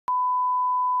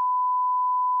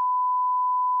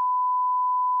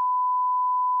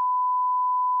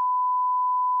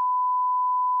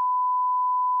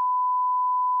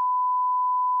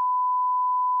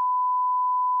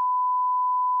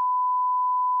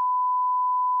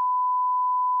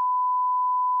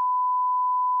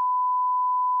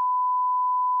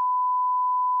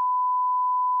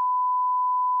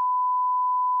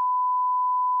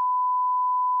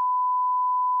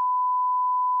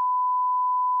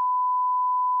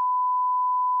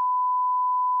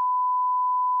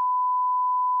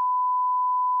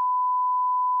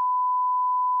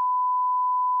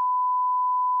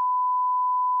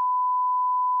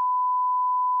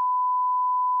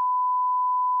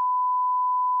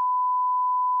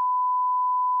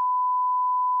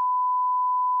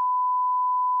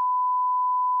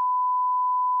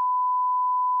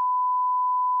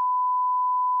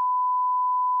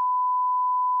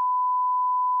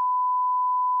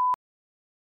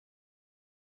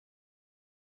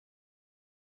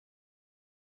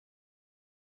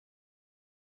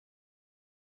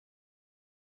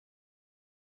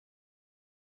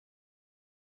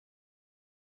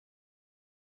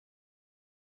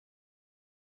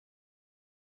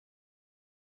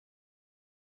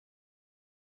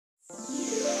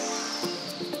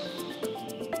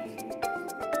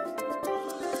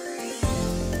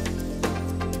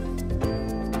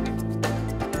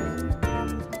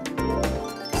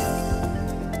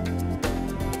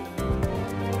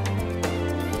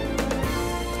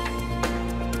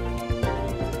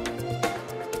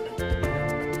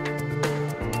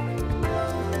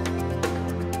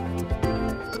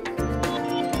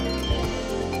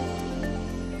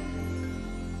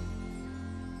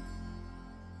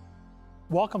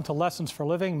Welcome to Lessons for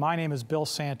Living. My name is Bill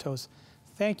Santos.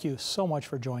 Thank you so much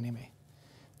for joining me.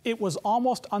 It was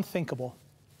almost unthinkable.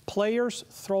 Players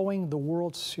throwing the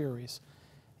World Series.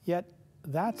 Yet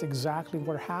that's exactly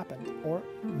what happened. Or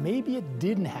maybe it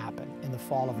didn't happen in the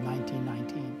fall of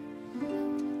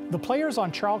 1919. The players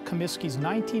on Charles Comiskey's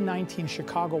 1919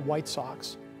 Chicago White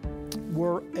Sox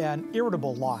were an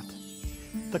irritable lot.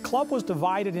 The club was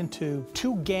divided into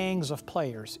two gangs of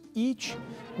players, each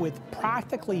with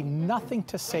practically nothing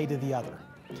to say to the other.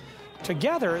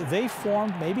 Together, they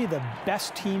formed maybe the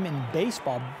best team in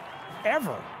baseball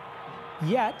ever.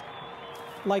 Yet,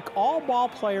 like all ball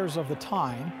players of the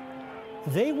time,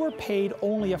 they were paid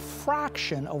only a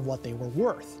fraction of what they were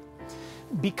worth.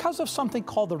 Because of something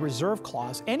called the reserve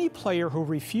clause, any player who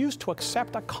refused to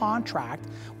accept a contract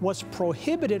was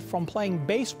prohibited from playing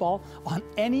baseball on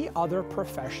any other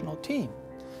professional team.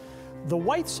 The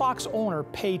White Sox owner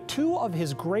paid two of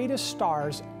his greatest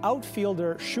stars,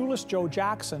 outfielder Shoeless Joe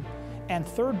Jackson and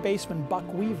third baseman Buck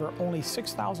Weaver, only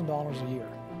 $6,000 a year.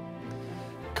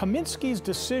 Comiskey's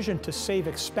decision to save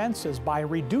expenses by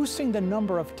reducing the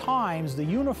number of times the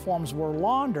uniforms were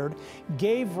laundered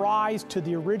gave rise to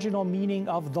the original meaning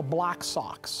of the Black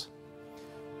Sox.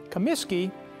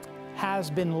 Comiskey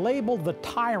has been labeled the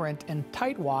tyrant and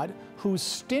tightwad whose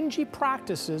stingy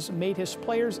practices made his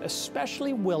players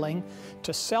especially willing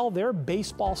to sell their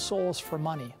baseball souls for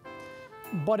money.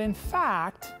 But in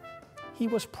fact, he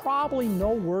was probably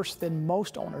no worse than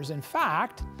most owners. In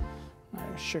fact,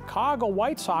 Chicago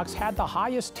White Sox had the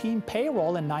highest team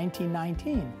payroll in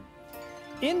 1919.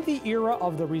 In the era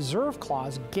of the reserve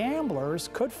clause, gamblers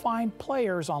could find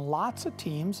players on lots of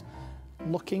teams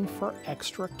looking for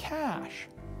extra cash.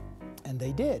 And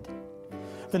they did.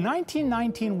 The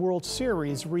 1919 World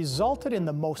Series resulted in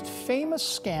the most famous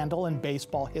scandal in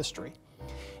baseball history.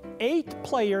 8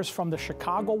 players from the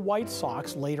Chicago White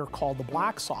Sox, later called the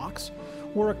Black Sox,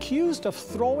 were accused of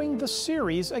throwing the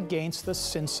series against the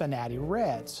Cincinnati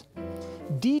Reds.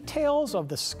 Details of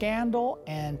the scandal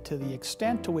and to the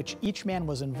extent to which each man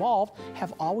was involved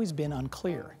have always been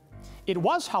unclear. It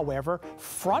was, however,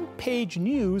 front-page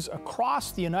news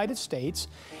across the United States,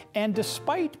 and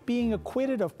despite being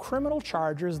acquitted of criminal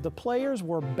charges, the players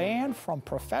were banned from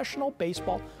professional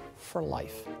baseball for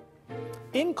life.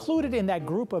 Included in that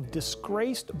group of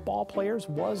disgraced ball players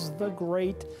was the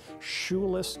great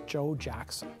Shoeless Joe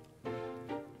Jackson.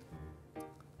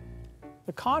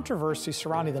 The controversy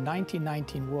surrounding the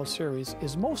 1919 World Series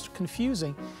is most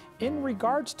confusing in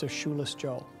regards to Shoeless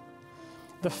Joe.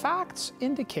 The facts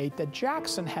indicate that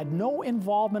Jackson had no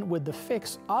involvement with the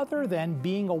fix other than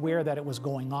being aware that it was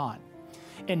going on.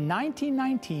 In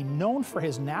 1919, known for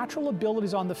his natural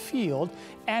abilities on the field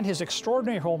and his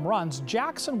extraordinary home runs,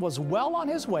 Jackson was well on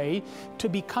his way to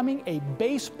becoming a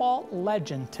baseball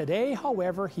legend. Today,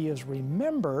 however, he is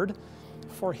remembered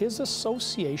for his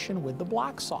association with the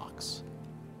Black Sox.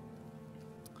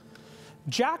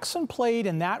 Jackson played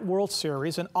in that World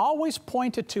Series and always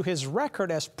pointed to his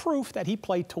record as proof that he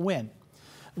played to win.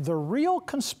 The real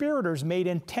conspirators made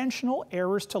intentional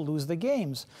errors to lose the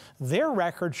games. Their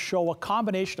records show a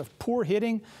combination of poor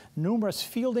hitting, numerous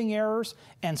fielding errors,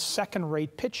 and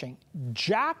second-rate pitching.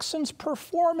 Jackson's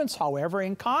performance, however,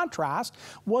 in contrast,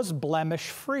 was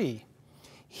blemish-free.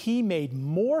 He made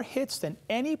more hits than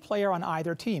any player on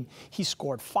either team. He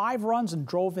scored 5 runs and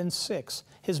drove in 6.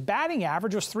 His batting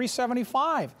average was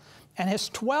 .375, and his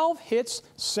 12 hits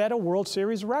set a World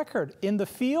Series record. In the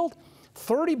field,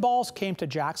 30 balls came to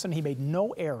Jackson. He made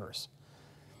no errors.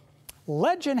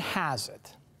 Legend has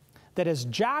it that as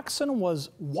Jackson was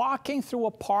walking through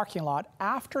a parking lot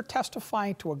after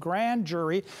testifying to a grand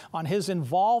jury on his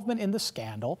involvement in the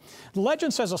scandal, the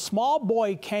legend says a small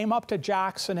boy came up to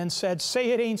Jackson and said,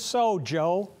 "Say it ain't so,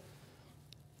 Joe."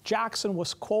 Jackson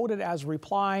was quoted as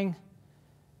replying,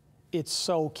 "It's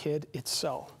so, kid, it's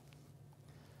so."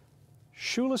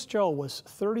 Shoeless Joe was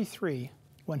 33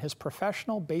 when his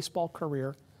professional baseball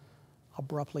career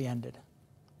abruptly ended.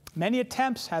 Many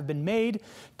attempts have been made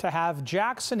to have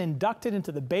Jackson inducted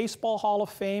into the Baseball Hall of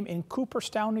Fame in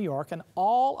Cooperstown, New York, and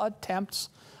all attempts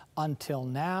until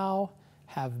now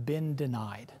have been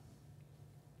denied.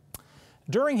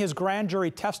 During his grand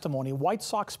jury testimony, White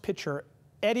Sox pitcher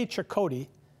Eddie Chakotay,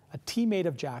 a teammate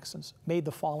of Jackson's, made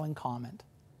the following comment: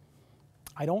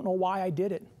 "I don't know why I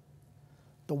did it.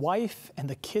 The wife and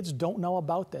the kids don't know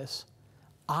about this.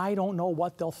 I don't know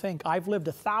what they'll think. I've lived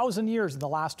 1,000 years in the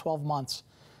last 12 months.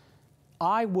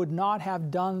 I would not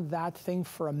have done that thing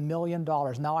for $1 million.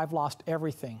 Now I've lost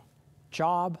everything.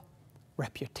 Job,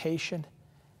 reputation,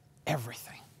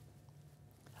 everything.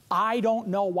 I don't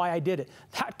know why I did it."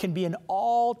 That can be an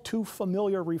all too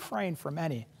familiar refrain for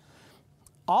many.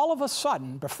 All of a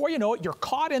sudden, before you know it, you're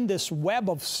caught in this web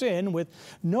of sin with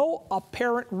no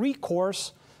apparent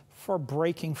recourse for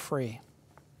breaking free.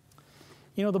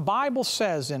 You know, the Bible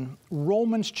says in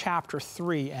Romans chapter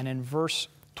 3 and in verse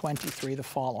 23 the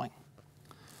following: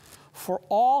 "For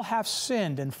all have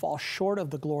sinned and fall short of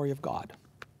the glory of God."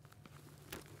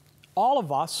 All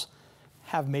of us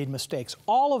have made mistakes.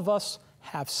 All of us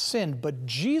have sinned, but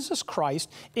Jesus Christ,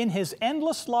 in his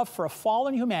endless love for a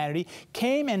fallen humanity,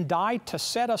 came and died to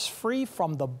set us free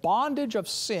from the bondage of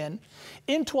sin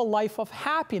into a life of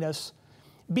happiness,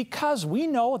 because we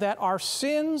know that our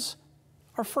sins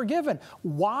are forgiven.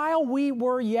 While we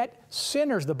were yet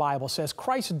sinners, the Bible says,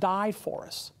 Christ died for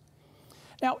us.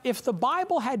 Now, if the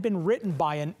Bible had been written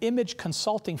by an image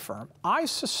consulting firm, I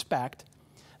suspect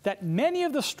that many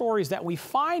of the stories that we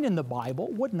find in the Bible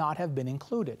would not have been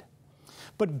included.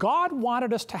 But God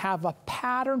wanted us to have a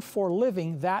pattern for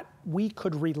living that we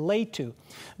could relate to.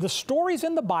 The stories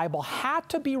in the Bible had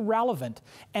to be relevant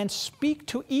and speak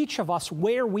to each of us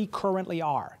where we currently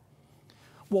are.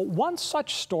 Well, one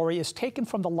such story is taken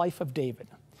from the life of David.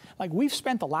 Like, we've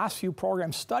spent the last few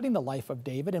programs studying the life of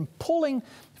David and pulling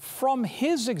from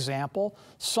his example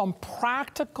some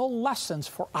practical lessons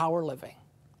for our living.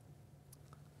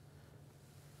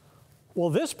 Well,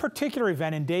 this particular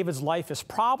event in David's life is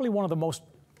probably one of the most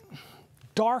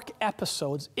dark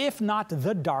episodes, if not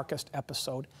the darkest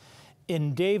episode,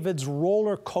 in David's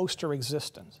roller coaster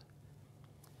existence.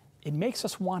 It makes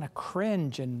us want to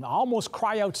cringe and almost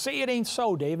cry out, "Say it ain't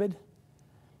so, David."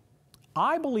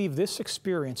 I believe this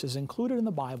experience is included in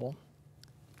the Bible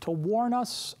to warn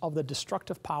us of the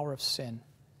destructive power of sin,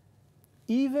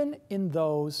 even in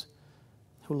those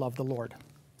who love the Lord.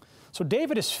 So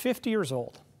David is 50 years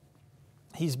old.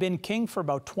 He's been king for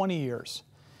about 20 years.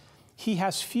 He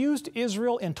has fused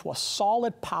Israel into a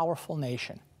solid, powerful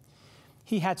nation.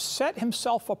 He had set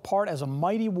himself apart as a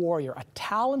mighty warrior, a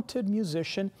talented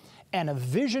musician, and a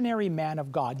visionary man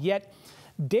of God. Yet,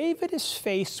 David is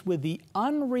faced with the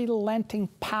unrelenting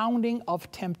pounding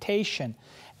of temptation,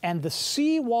 and the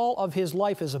seawall of his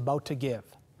life is about to give.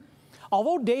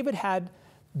 Although David had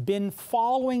been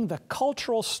following the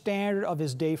cultural standard of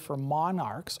his day for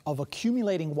monarchs of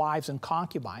accumulating wives and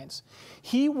concubines,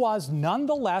 he was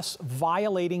nonetheless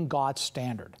violating God's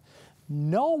standard.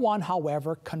 No one,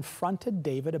 however, confronted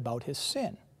David about his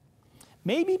sin.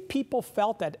 Maybe people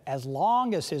felt that as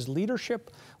long as his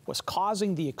leadership was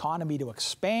causing the economy to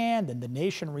expand and the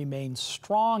nation remained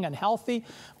strong and healthy,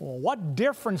 well, what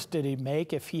difference did it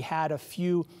make if he had a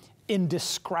few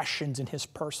indiscretions in his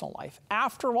personal life?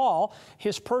 After all,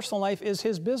 his personal life is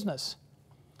his business.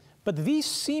 But these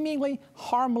seemingly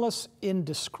harmless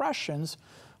indiscretions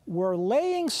were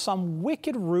laying some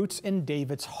wicked roots in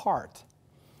David's heart.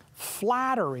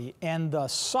 Flattery and the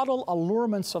subtle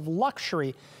allurements of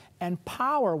luxury and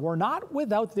power were not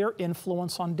without their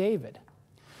influence on David.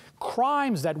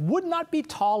 Crimes that would not be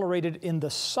tolerated in the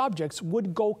subjects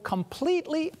would go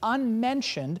completely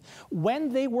unmentioned when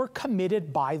they were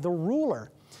committed by the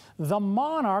ruler. The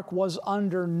monarch was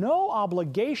under no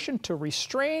obligation to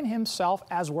restrain himself,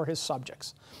 as were his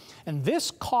subjects. And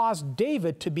this caused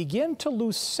David to begin to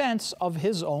lose sense of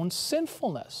his own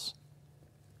sinfulness.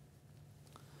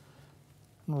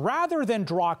 Rather than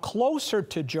draw closer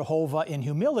to Jehovah in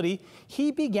humility,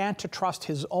 he began to trust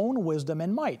his own wisdom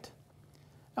and might.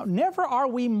 Now, never are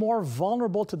we more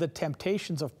vulnerable to the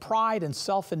temptations of pride and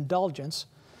self-indulgence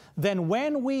than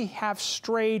when we have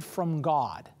strayed from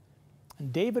God.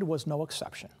 And David was no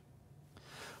exception.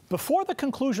 Before the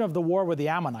conclusion of the war with the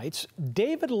Ammonites,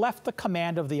 David left the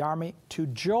command of the army to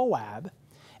Joab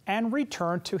and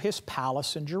returned to his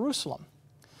palace in Jerusalem.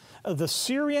 The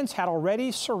Syrians had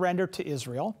already surrendered to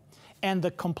Israel, and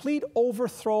the complete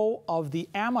overthrow of the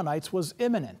Ammonites was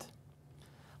imminent.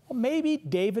 Well, maybe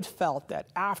David felt that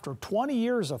after 20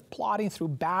 years of plodding through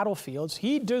battlefields,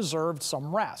 he deserved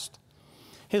some rest.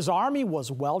 His army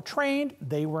was well trained.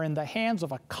 They were in the hands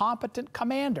of a competent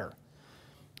commander.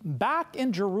 Back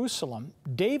in Jerusalem,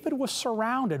 David was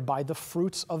surrounded by the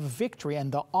fruits of victory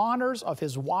and the honors of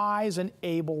his wise and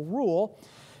able rule.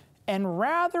 And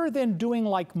rather than doing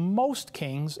like most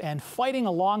kings and fighting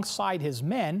alongside his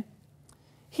men,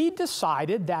 he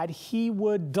decided that he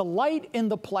would delight in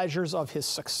the pleasures of his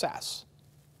success.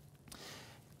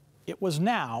 It was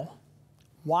now,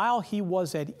 while he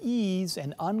was at ease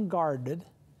and unguarded,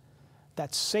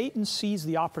 that Satan seized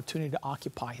the opportunity to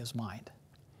occupy his mind.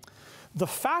 The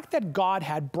fact that God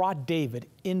had brought David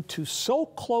into so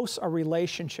close a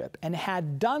relationship and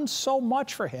had done so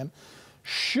much for him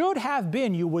should have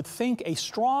been, you would think, a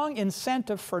strong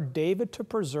incentive for David to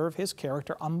preserve his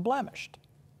character unblemished.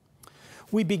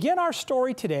 We begin our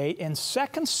story today in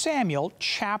 2 Samuel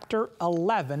chapter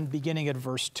 11, beginning at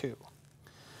verse 2.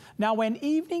 Now when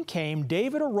evening came,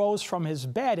 David arose from his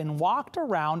bed and walked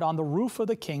around on the roof of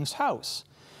the king's house.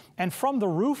 And from the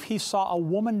roof he saw a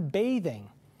woman bathing,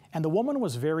 and the woman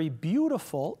was very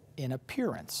beautiful in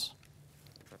appearance.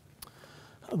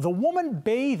 The woman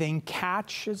bathing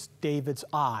catches David's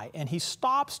eye, and he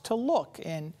stops to look,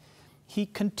 and he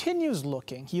continues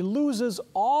looking. He loses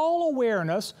all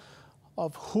awareness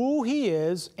of who he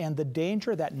is and the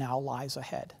danger that now lies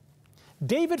ahead.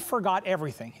 David forgot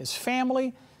everything, his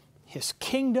family, his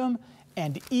kingdom,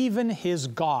 and even his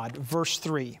God. Verse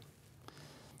 3.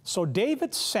 So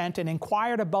David sent and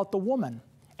inquired about the woman,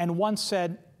 and one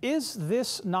said, "Is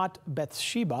this not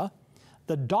Bathsheba,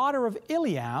 the daughter of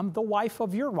Eliam, the wife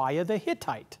of Uriah the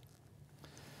Hittite?"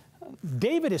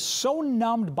 David is so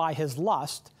numbed by his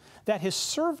lust that his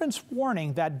servant's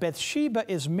warning that Bathsheba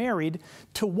is married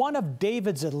to one of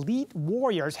David's elite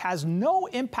warriors has no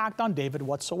impact on David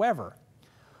whatsoever.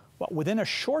 But within a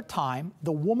short time,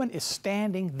 the woman is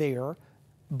standing there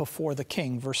before the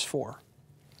king. Verse 4.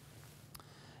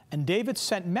 And David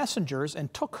sent messengers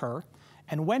and took her,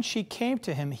 and when she came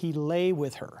to him, he lay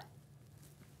with her.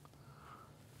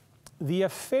 The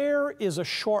affair is a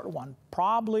short one,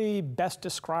 probably best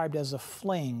described as a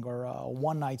fling or a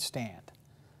one-night stand.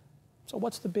 So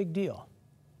what's the big deal?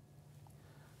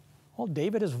 Well,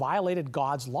 David has violated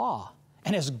God's law.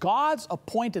 And as God's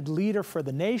appointed leader for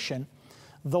the nation,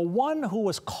 the one who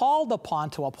was called upon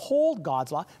to uphold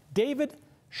God's law, David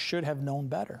should have known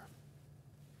better.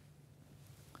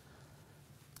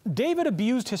 David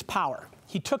abused his power.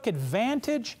 He took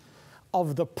advantage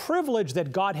of the privilege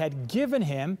that God had given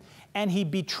him, and he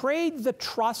betrayed the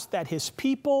trust that his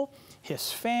people,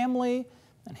 his family,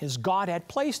 and his God had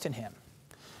placed in him.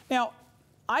 Now,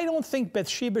 I don't think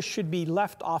Bathsheba should be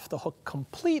left off the hook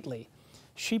completely.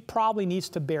 She probably needs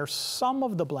to bear some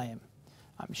of the blame.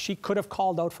 She could have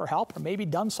called out for help or maybe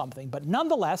done something, but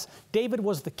nonetheless, David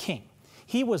was the king.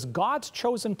 He was God's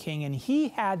chosen king, and he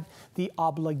had the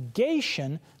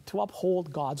obligation to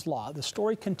uphold God's law. The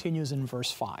story continues in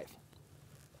verse 5.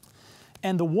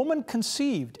 And the woman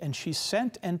conceived, and she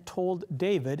sent and told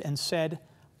David and said,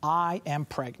 "I am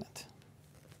pregnant."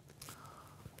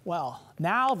 Well,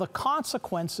 now the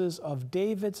consequences of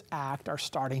David's act are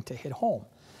starting to hit home.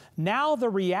 Now the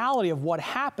reality of what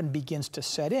happened begins to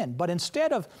set in. But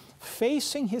instead of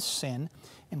facing his sin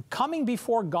and coming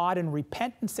before God in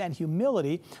repentance and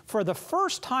humility, for the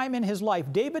first time in his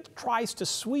life, David tries to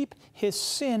sweep his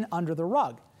sin under the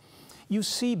rug. You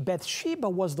see, Bathsheba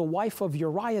was the wife of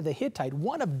Uriah the Hittite,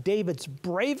 one of David's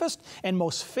bravest and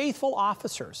most faithful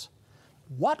officers.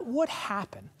 What would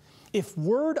happen if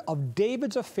word of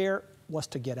David's affair was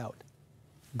to get out?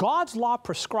 God's law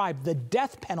prescribed the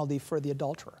death penalty for the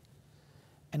adulterer.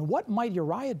 And what might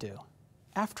Uriah do?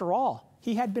 After all,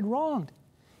 he had been wronged.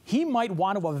 He might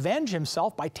want to avenge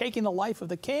himself by taking the life of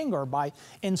the king or by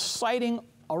inciting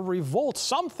a revolt.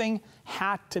 Something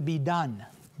had to be done.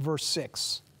 Verse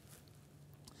 6.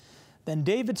 Then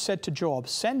David said to Joab,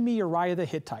 "Send me Uriah the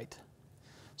Hittite."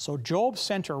 So Joab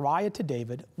sent Uriah to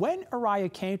David. When Uriah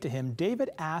came to him, David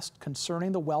asked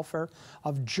concerning the welfare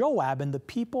of Joab and the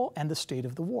people and the state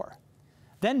of the war.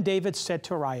 Then David said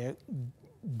to Uriah,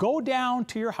 "Go down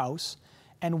to your house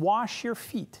and wash your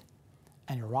feet."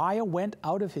 And Uriah went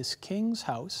out of his king's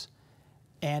house,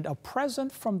 and a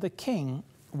present from the king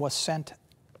was sent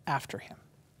after him.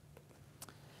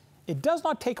 It does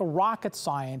not take a rocket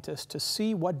scientist to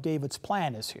see what David's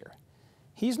plan is here.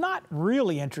 He's not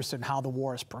really interested in how the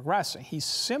war is progressing. He's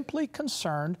simply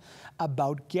concerned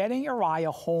about getting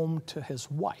Uriah home to his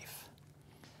wife.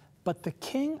 But the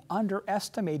king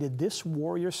underestimated this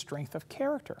warrior's strength of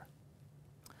character.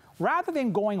 Rather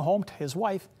than going home to his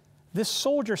wife, this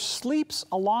soldier sleeps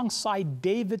alongside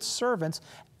David's servants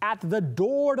at the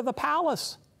door to the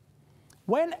palace.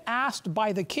 When asked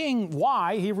by the king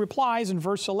why, he replies in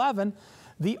verse 11,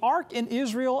 "The ark in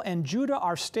Israel and Judah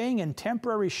are staying in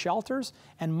temporary shelters,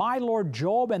 and my lord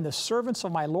Joab and the servants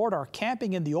of my lord are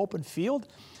camping in the open field.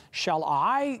 Shall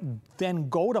I then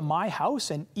go to my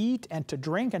house and eat and to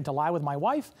drink and to lie with my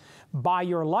wife? By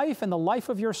your life and the life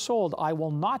of your soul, I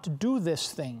will not do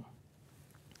this thing."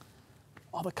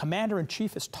 Well, the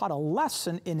commander-in-chief is taught a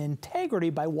lesson in integrity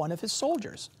by one of his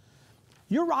soldiers.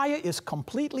 Uriah is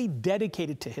completely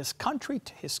dedicated to his country,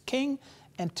 to his king,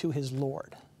 and to his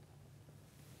Lord.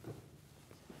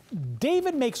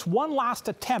 David makes one last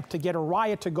attempt to get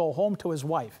Uriah to go home to his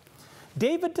wife.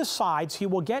 David decides he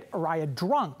will get Uriah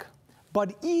drunk,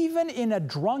 but even in a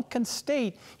drunken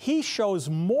state, he shows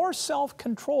more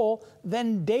self-control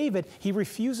than David. He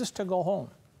refuses to go home.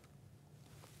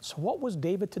 So what was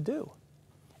David to do?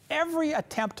 Every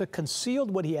attempt to conceal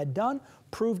what he had done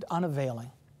proved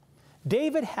unavailing.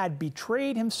 David had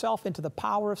betrayed himself into the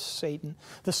power of Satan.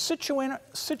 The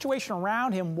situation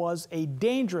around him was a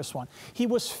dangerous one. He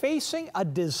was facing a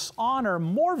dishonor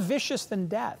more vicious than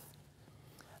death.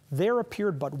 There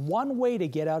appeared but one way to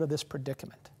get out of this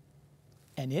predicament.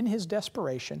 And in his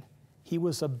desperation, he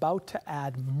was about to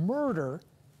add murder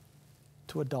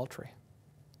to adultery.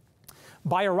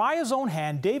 By Uriah's own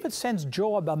hand, David sends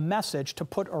Joab a message to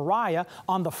put Uriah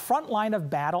on the front line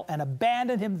of battle and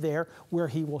abandon him there where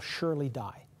he will surely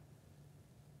die.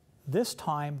 This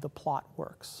time, the plot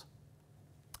works.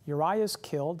 Uriah is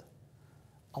killed,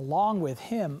 along with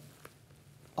him,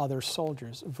 other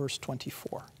soldiers. Verse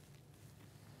 24.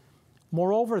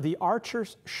 Moreover, the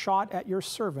archers shot at your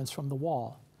servants from the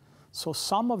wall. So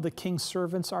some of the king's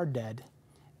servants are dead,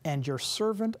 and your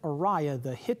servant Uriah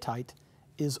the Hittite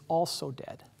is also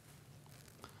dead.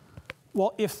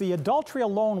 Well, if the adultery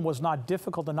alone was not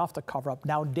difficult enough to cover up,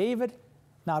 now David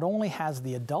not only has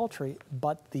the adultery,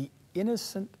 but the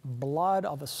innocent blood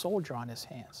of a soldier on his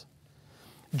hands.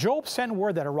 Joab sent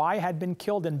word that Uriah had been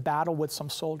killed in battle with some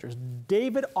soldiers.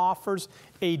 David offers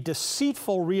a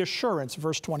deceitful reassurance,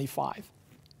 verse 25.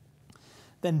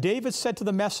 Then David said to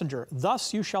the messenger,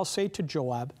 "Thus you shall say to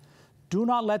Joab, do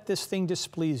not let this thing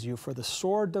displease you, for the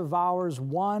sword devours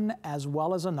one as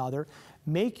well as another.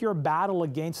 Make your battle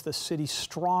against the city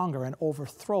stronger and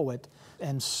overthrow it,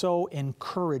 and so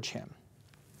encourage him."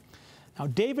 Now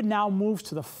David now moves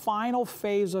to the final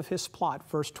phase of his plot,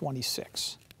 verse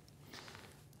 26.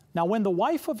 Now when the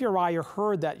wife of Uriah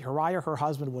heard that Uriah, her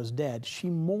husband, was dead, she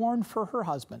mourned for her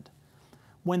husband.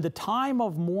 When the time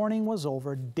of mourning was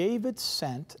over, David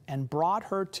sent and brought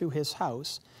her to his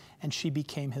house, and she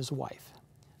became his wife.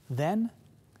 Then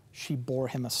she bore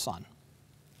him a son.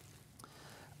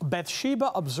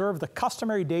 Bathsheba observed the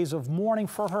customary days of mourning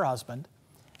for her husband,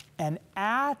 and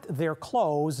at their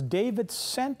close, David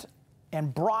sent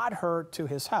and brought her to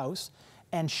his house,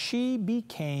 and she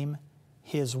became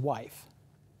his wife.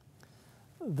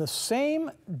 The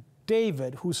same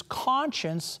David whose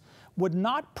conscience would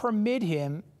not permit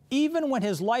him, even when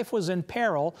his life was in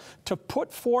peril, to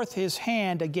put forth his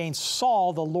hand against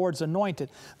Saul, the Lord's anointed.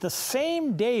 The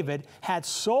same David had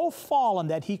so fallen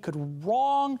that he could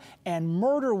wrong and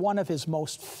murder one of his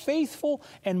most faithful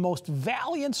and most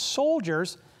valiant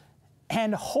soldiers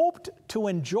and hoped to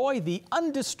enjoy the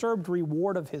undisturbed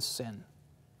reward of his sin.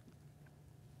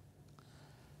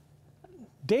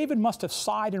 David must have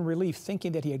sighed in relief,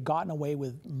 thinking that he had gotten away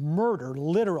with murder,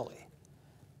 literally.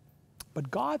 But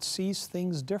God sees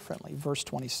things differently. Verse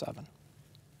 27.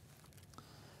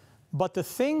 But the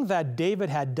thing that David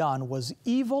had done was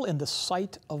evil in the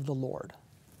sight of the Lord.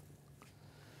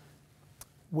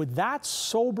 With that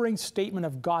sobering statement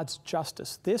of God's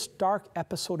justice, this dark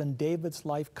episode in David's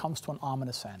life comes to an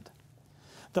ominous end.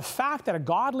 The fact that a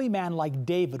godly man like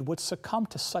David would succumb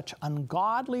to such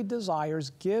ungodly desires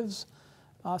gives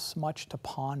us much to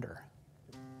ponder.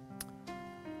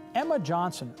 Emma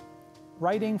Johnson,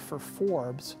 writing for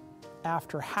Forbes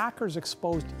after hackers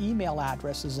exposed email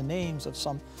addresses and names of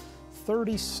some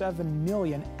 37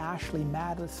 million Ashley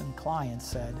Madison clients,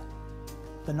 said,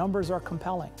 "The numbers are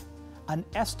compelling. An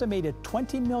estimated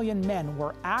 20 million men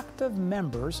were active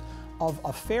members of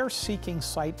affair-seeking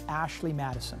site Ashley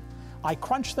Madison. I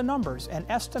crunched the numbers and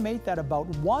estimate that about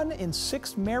 1 in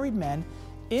 6 married men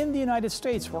in the United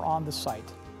States were on the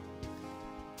site."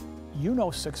 You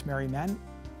know 6 married men.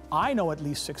 I know at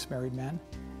least 6 married men.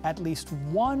 At least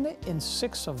 1 in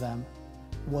 6 of them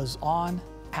was on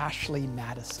Ashley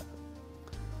Madison.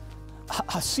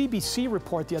 A CBC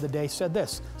report the other day said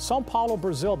this: São Paulo,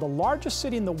 Brazil, the largest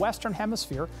city in the Western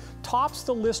Hemisphere, tops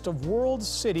the list of world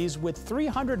cities with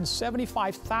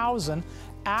 375,000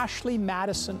 Ashley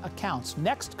Madison accounts.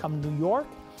 Next come New York,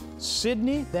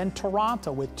 Sydney, then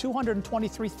Toronto with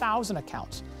 223,000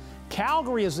 accounts.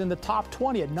 Calgary is in the top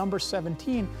 20 at number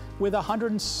 17 with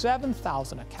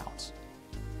 107,000 accounts.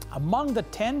 Among the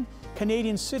 10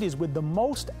 Canadian cities with the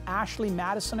most Ashley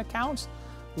Madison accounts,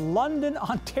 London,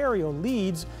 Ontario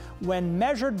leads when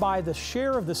measured by the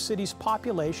share of the city's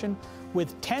population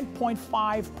with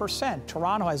 10.5%.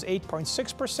 Toronto has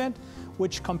 8.6%,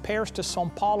 which compares to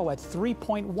São Paulo at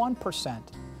 3.1%.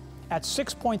 At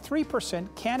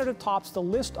 6.3%, Canada tops the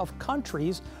list of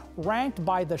countries ranked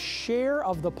by the share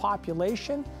of the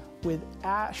population with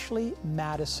Ashley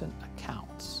Madison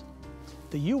accounts.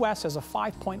 The US has a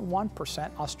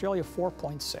 5.1%, Australia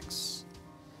 4.6%.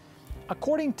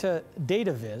 According to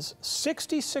DataViz,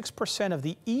 66% of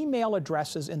the email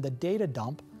addresses in the data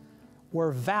dump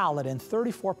were valid and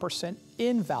 34%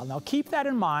 invalid. Now keep that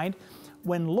in mind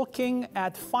when looking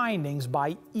at findings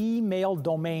by email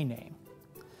domain name.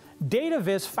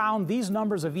 DataViz found these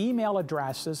numbers of email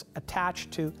addresses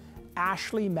attached to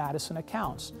Ashley Madison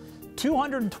accounts.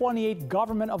 228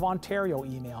 Government of Ontario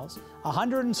emails,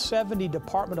 170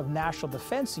 Department of National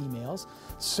Defense emails,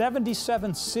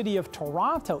 77 City of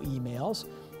Toronto emails,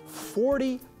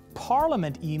 40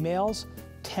 Parliament emails,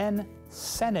 10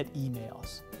 Senate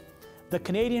emails. The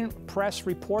Canadian press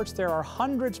reports there are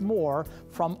hundreds more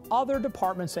from other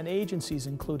departments and agencies,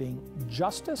 including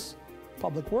Justice,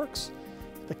 Public Works,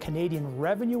 the Canadian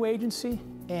Revenue Agency,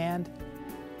 and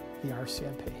the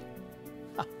RCMP.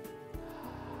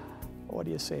 What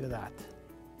do you say to that?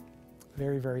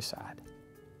 Very, very sad.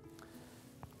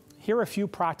 Here are a few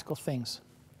practical things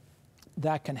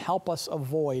that can help us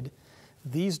avoid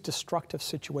these destructive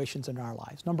situations in our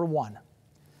lives. Number one,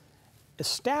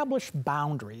 establish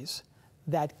boundaries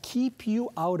that keep you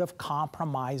out of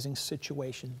compromising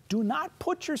situations. Do not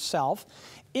put yourself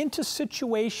into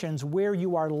situations where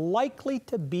you are likely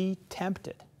to be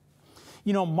tempted.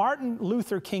 You know, Martin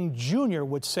Luther King Jr.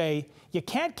 would say, you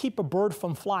can't keep a bird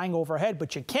from flying overhead,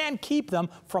 but you can keep them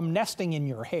from nesting in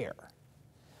your hair.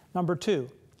 Number two,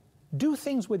 do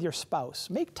things with your spouse.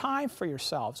 Make time for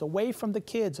yourselves, away from the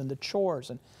kids and the chores,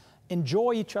 and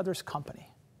enjoy each other's company.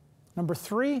 Number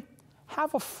three,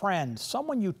 have a friend,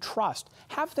 someone you trust.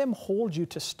 Have them hold you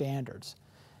to standards.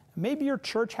 Maybe your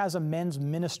church has a men's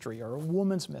ministry or a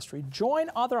women's ministry. Join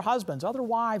other husbands, other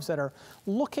wives that are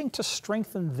looking to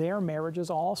strengthen their marriages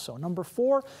also. Number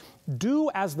four, do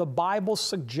as the Bible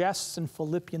suggests in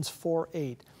Philippians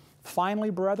 4:8. Finally,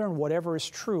 brethren, whatever is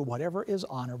true, whatever is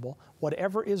honorable,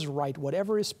 whatever is right,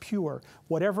 whatever is pure,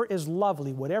 whatever is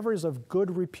lovely, whatever is of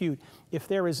good repute, if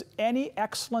there is any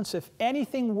excellence, if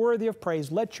anything worthy of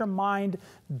praise, let your mind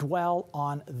dwell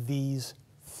on these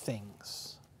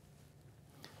things.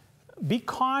 Be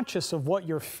conscious of what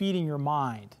you're feeding your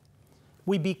mind.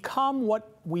 We become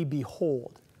what we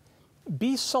behold.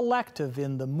 Be selective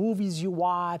in the movies you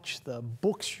watch, the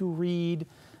books you read,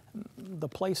 the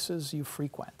places you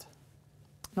frequent.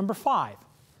 Number five,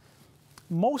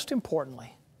 most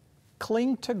importantly,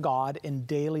 cling to God in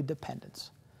daily dependence.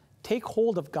 Take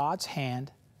hold of God's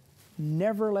hand,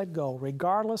 never let go,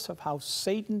 regardless of how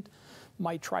Satan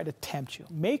might try to tempt you.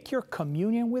 Make your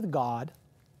communion with God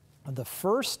the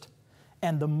first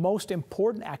and the most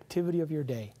important activity of your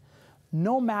day.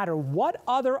 No matter what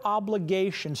other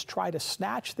obligations try to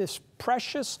snatch this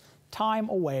precious time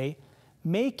away,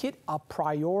 make it a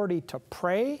priority to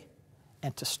pray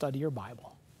and to study your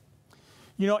Bible.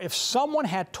 You know, if someone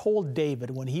had told David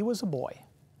when he was a boy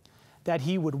that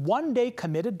he would one day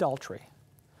commit adultery,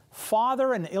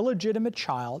 father an illegitimate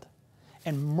child,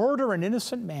 and murder an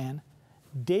innocent man,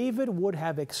 David would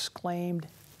have exclaimed,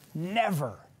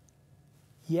 "Never."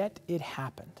 Yet it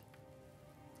happened.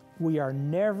 We are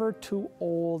never too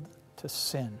old to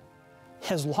sin.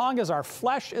 As long as our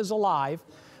flesh is alive,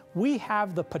 we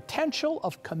have the potential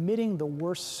of committing the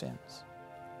worst sins.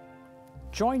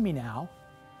 Join me now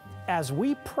as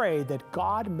we pray that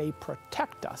God may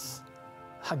protect us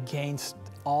against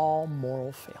all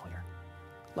moral failure.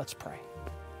 Let's pray.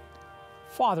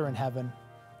 Father in heaven,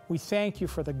 we thank you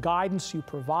for the guidance you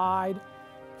provide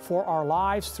for our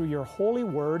lives through your holy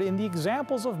word in the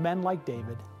examples of men like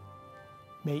David.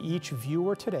 May each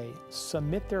viewer today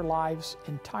submit their lives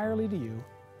entirely to you.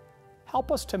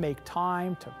 Help us to make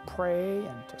time to pray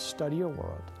and to study your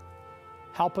word.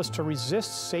 Help us to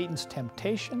resist Satan's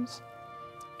temptations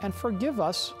and forgive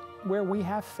us where we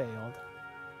have failed.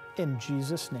 In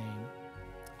Jesus' name,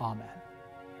 amen.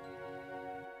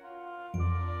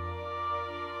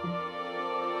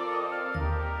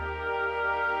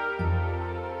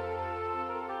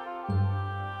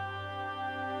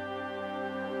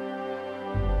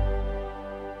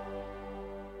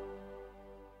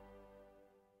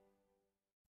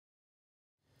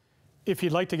 If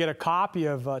you'd like to get a copy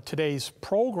of today's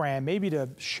program, maybe to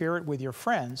share it with your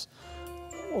friends,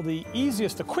 well, the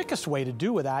easiest, the quickest way to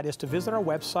do that is to visit our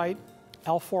website,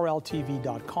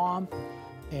 L4LTV.com.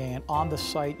 And on the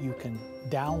site, you can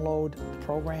download the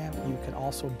program. You can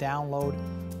also download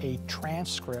a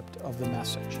transcript of the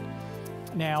message.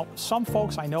 Now, some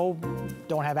folks I know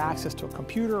don't have access to a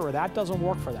computer or that doesn't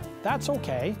work for them. That's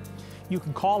okay. You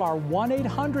can call our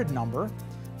 1-800 number,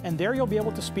 and there you'll be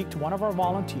able to speak to one of our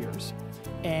volunteers,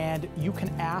 and you can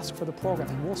ask for the program,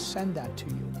 and we'll send that to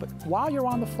you. But while you're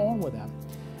on the phone with them,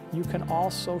 you can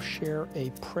also share a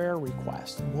prayer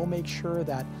request, and we'll make sure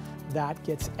that that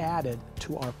gets added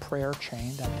to our prayer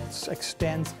chain that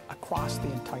extends across the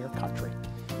entire country.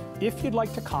 If you'd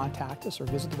like to contact us or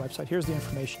visit the website, here's the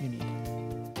information you need.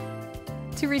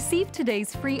 To receive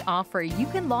today's free offer, you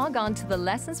can log on to the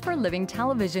Lessons for Living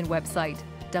television website,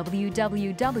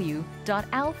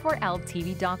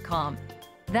 www.l4ltv.com.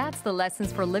 That's the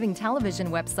Lessons for Living television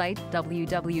website,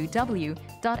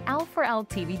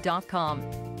 www.l4ltv.com.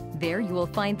 There you will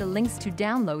find the links to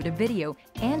download a video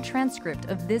and transcript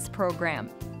of this program.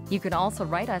 You can also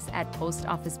write us at Post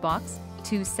Office Box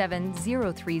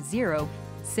 27030,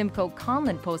 Simcoe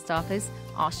Conlin Post Office,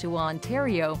 Oshawa,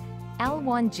 Ontario,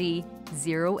 L1G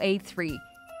 0A3,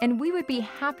 and we would be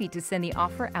happy to send the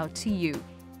offer out to you.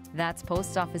 That's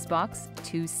Post Office Box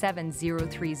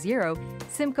 27030,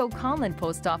 Simcoe Conlin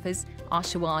Post Office,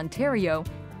 Oshawa, Ontario,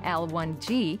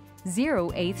 L1G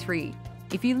 0A3.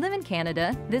 If you live in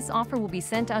Canada, this offer will be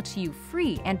sent out to you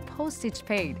free and postage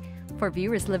paid. For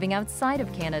viewers living outside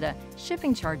of Canada,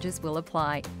 shipping charges will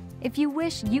apply. If you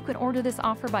wish, you could order this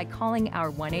offer by calling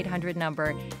our 1-800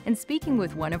 number and speaking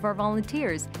with one of our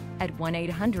volunteers at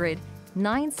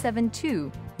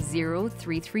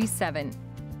 1-800-972-0337.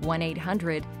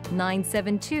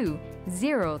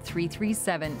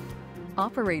 1-800-972-0337.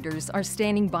 Operators are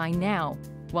standing by now.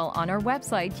 While on our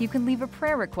website, you can leave a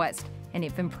prayer request, and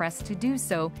if impressed to do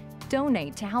so,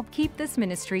 donate to help keep this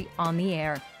ministry on the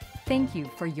air. Thank you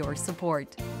for your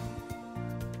support.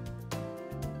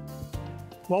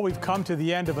 Well, we've come to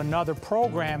the end of another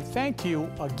program. Thank you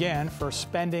again for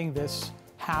spending this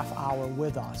half hour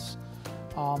with us.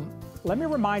 Let me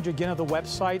remind you again of the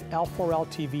website,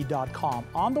 L4LTV.com.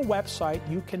 On the website,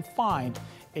 you can find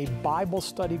a Bible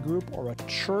study group or a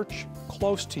church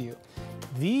close to you.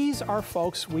 These are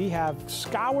folks we have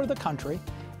scoured the country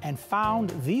and found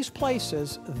these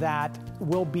places that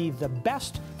will be the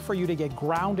best for you to get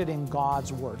grounded in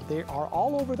God's Word. They are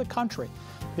all over the country.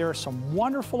 There are some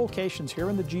wonderful locations here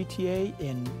in the GTA,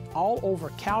 all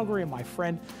over Calgary, and my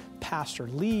friend Pastor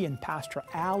Lee and Pastor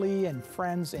Ali and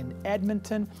friends in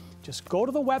Edmonton. Just go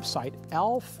to the website,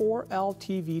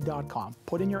 L4LTV.com.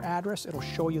 Put in your address, it'll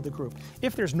show you the group.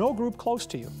 If there's no group close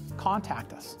to you,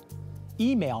 contact us.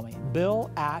 Email me,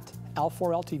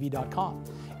 bill@L4LTV.com,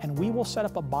 and we will set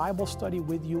up a Bible study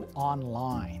with you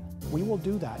online. We will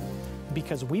do that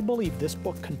because we believe this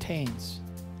book contains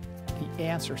the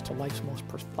answers to life's most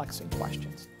perplexing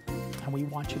questions, and we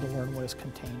want you to learn what is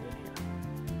contained in here.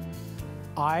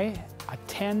 I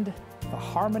attend the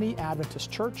Harmony Adventist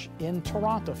Church in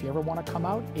Toronto. If you ever want to come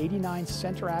out, 89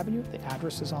 Center Avenue. The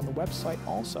address is on the website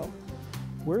also.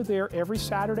 We're there every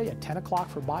Saturday at 10 o'clock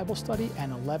for Bible study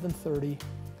and 11:30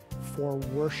 for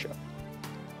worship.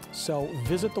 So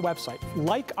visit the website.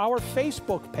 Like our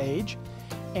Facebook page,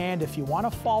 and if you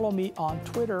want to follow me on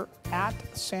Twitter,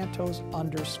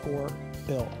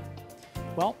 @Santos_Bill.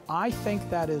 Well, I think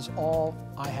that is all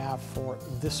I have for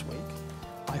this week.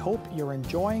 I hope you're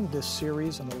enjoying this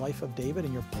series on the life of David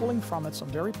and you're pulling from it some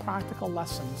very practical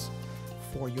lessons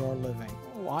for your living.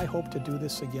 Well, I hope to do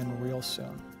this again real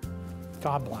soon.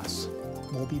 God bless.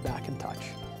 We'll be back in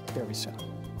touch very soon.